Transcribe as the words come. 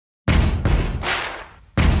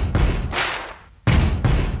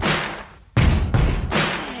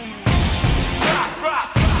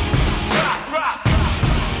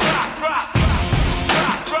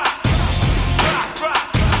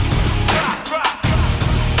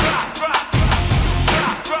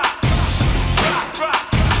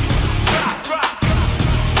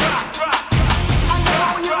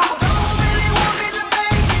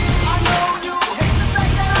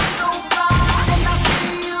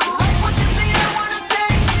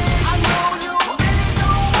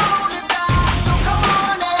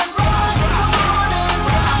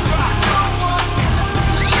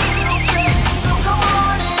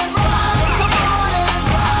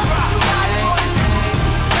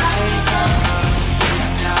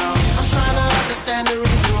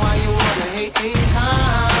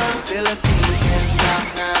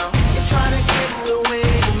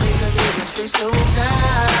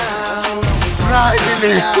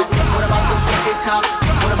out? What about the crooked cops?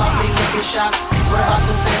 What about big naked shots? What about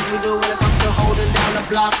the things we do when it comes to holding down the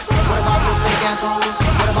block? What about the fake assholes?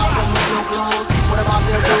 What about them with no clothes? What about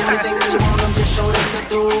they'll do anything we want them, just show them the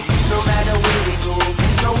do? No matter where we go,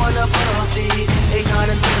 there's no one above the Akon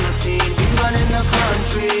and Philippine. We run in the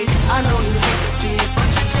country. I know you hate to see it, but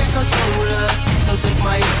you can't control us. So take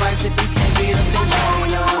my advice, if you can't beat us, then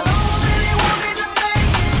join us.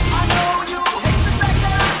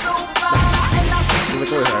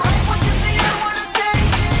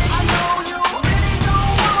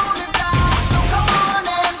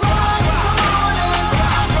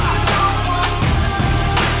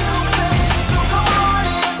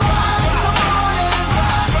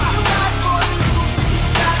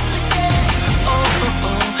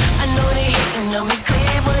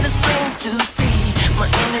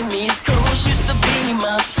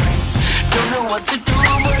 What to do,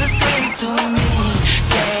 but it's great to me.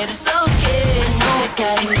 Yeah, it's okay. I know I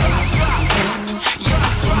got it. You can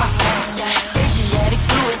see my style. Asiatic,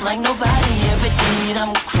 do it like nobody ever did.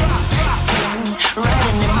 I'm cruising,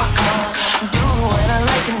 riding in my car, do what I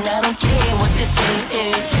like and I don't care what they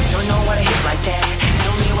say. Don't know what I hit like that.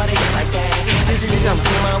 Tell me what I hit like that. I see them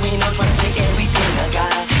through my window trying to take